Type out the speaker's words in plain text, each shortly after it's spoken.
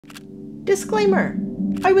Disclaimer: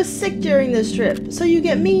 I was sick during this trip, so you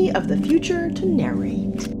get me of the future to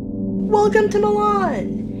narrate. Welcome to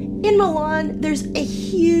Milan! In Milan, there's a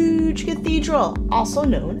huge cathedral, also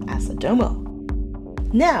known as a duomo.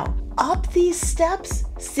 Now, up these steps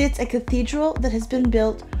sits a cathedral that has been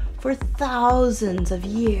built for thousands of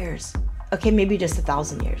years. Okay, maybe just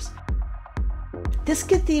 1,000 years. This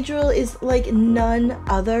cathedral is like none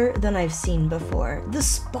other than I've seen before. The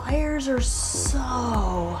spires are so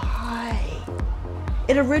high.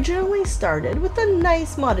 It originally started with a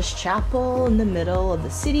nice modest chapel in the middle of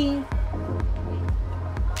the city.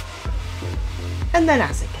 And then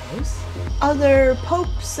as it goes, other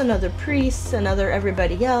popes and other priests and other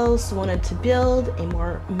everybody else wanted to build a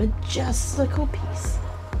more majestical piece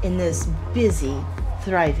in this busy,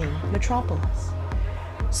 thriving metropolis.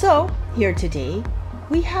 So, here today,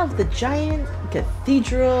 we have the giant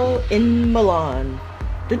cathedral in Milan.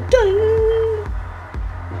 Dun-dun!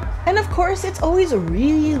 And of course, it's always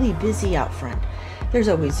really busy out front. There's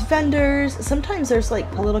always vendors, sometimes there's like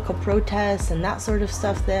political protests and that sort of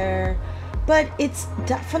stuff there. But it's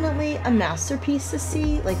definitely a masterpiece to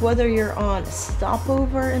see, like whether you're on a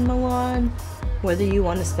stopover in Milan, whether you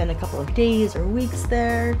want to spend a couple of days or weeks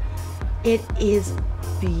there, it is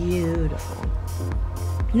beautiful.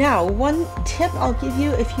 Now, one tip I'll give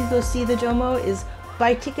you if you go see the Duomo is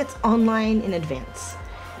buy tickets online in advance.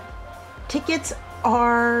 Tickets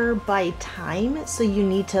are by time, so you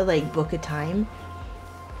need to like book a time.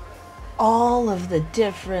 All of the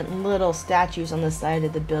different little statues on the side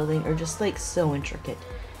of the building are just like so intricate,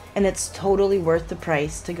 and it's totally worth the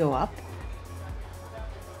price to go up.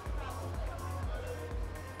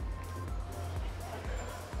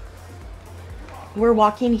 We're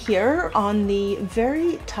walking here on the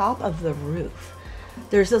very top of the roof.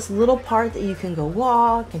 There's this little part that you can go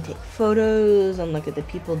walk and take photos and look at the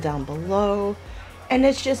people down below. And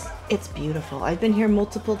it's beautiful. I've been here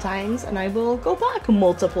multiple times and I will go back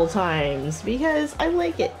multiple times because I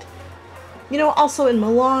like it. You know, also in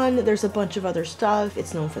Milan, there's a bunch of other stuff.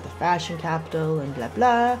 It's known for the fashion capital and blah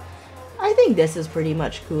blah. I think this is pretty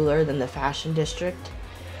much cooler than the fashion district.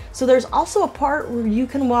 So there's also a part where you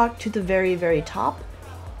can walk to the very top,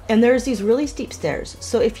 and there's these really steep stairs.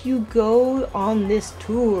 So if you go on this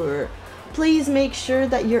tour, please make sure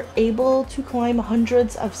that you're able to climb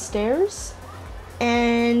hundreds of stairs.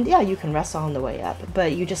 And yeah, you can rest on the way up,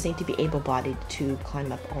 but you just need to be able-bodied to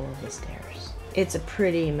climb up all of the stairs. It's a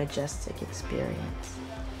pretty majestic experience.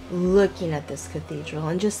 Looking at this cathedral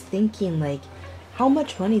and just thinking like, how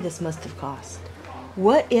much money this must have cost.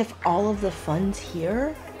 What if all of the funds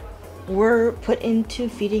here were put into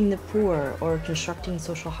feeding the poor or constructing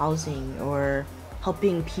social housing or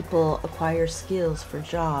helping people acquire skills for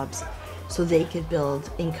jobs so they could build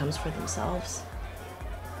incomes for themselves?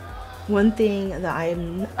 One thing that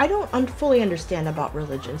I don't fully understand about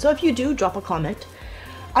religion, so if you do, drop a comment.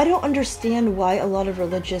 I don't understand why a lot of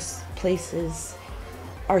religious places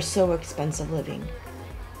are so expensive living.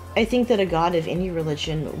 I think that a god of any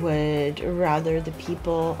religion would rather the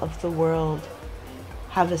people of the world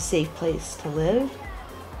have a safe place to live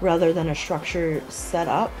rather than a structure set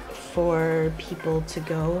up for people to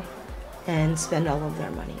go and spend all of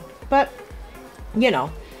their money. But, you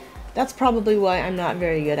know, that's probably why I'm not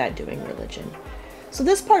very good at doing religion. So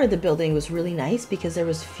this part of the building was really nice because there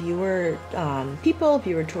was fewer people,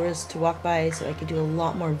 fewer tourists to walk by, so I could do a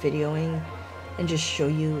lot more videoing and just show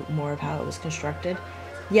you more of how it was constructed.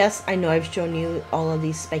 Yes, I know I've shown you all of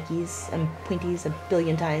these spikies and pointies a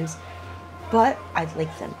billion times, but I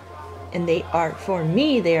like them. And they are, for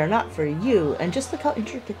me, they are not for you. And just look how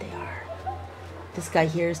intricate they are. This guy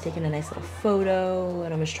here is taking a nice little photo,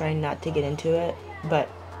 and I was trying not to get into it, but,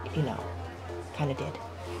 you know, kind of did.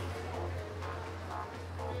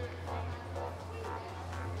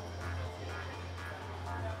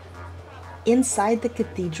 Inside the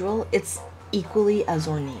cathedral, it's equally as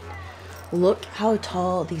ornate. Look how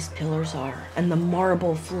tall these pillars are, and the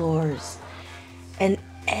marble floors, and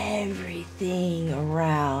everything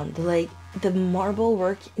around. Like, the marble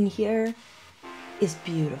work in here is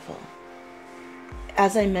beautiful.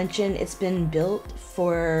 As I mentioned, it's been built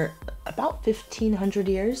for about 1,500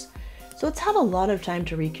 years, so it's had a lot of time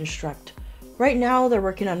to reconstruct. Right now, they're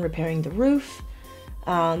working on repairing the roof,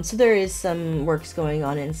 so there is some works going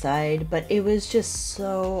on inside, but it was just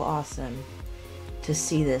so awesome to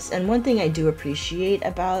see this. And one thing I do appreciate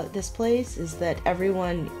about this place is that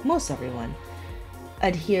most everyone,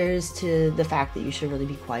 adheres to the fact that you should really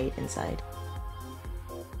be quiet inside.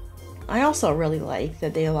 I also really like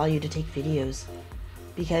that they allow you to take videos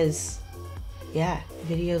because, yeah,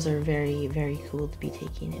 videos are very, very cool to be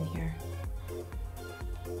taking in here.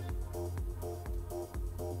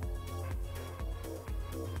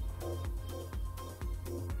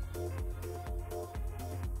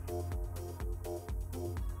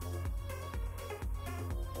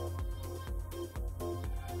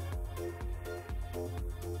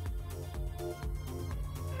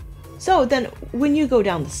 So then when you go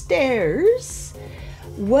down the stairs,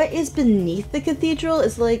 what is beneath the cathedral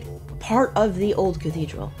is like part of the old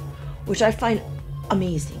cathedral, which I find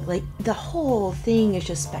amazing. Like the whole thing is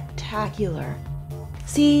just spectacular.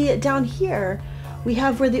 See, down here, we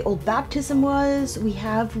have where the old baptism was. We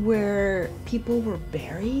have where people were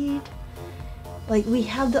buried. Like we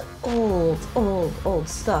have the old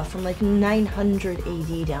stuff from like 900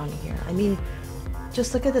 AD down here. I mean,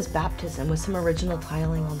 just look at this baptism with some original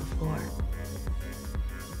tiling on the floor.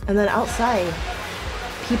 And then outside,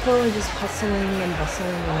 people are just hustling and bustling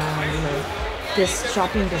around. You know, this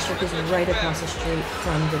shopping district is right across the street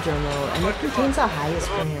from the Duomo, and it contains the highest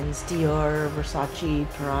brands: Dior, Versace,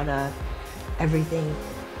 Prada, everything.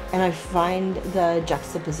 And I find the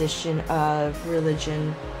juxtaposition of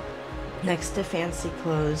religion next to fancy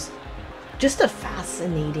clothes just a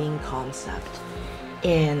fascinating concept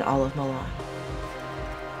in all of Milan.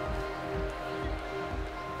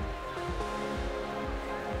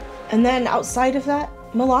 And then outside of that,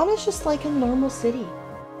 Milan is just like a normal city.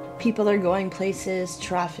 People are going places,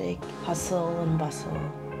 traffic, hustle and bustle.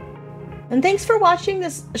 And thanks for watching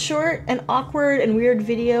this short and awkward and weird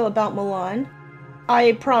video about Milan.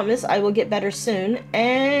 I promise I will get better soon.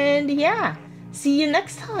 And yeah, see you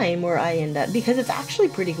next time where I end up, because it's actually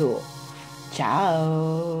pretty cool.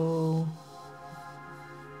 Ciao.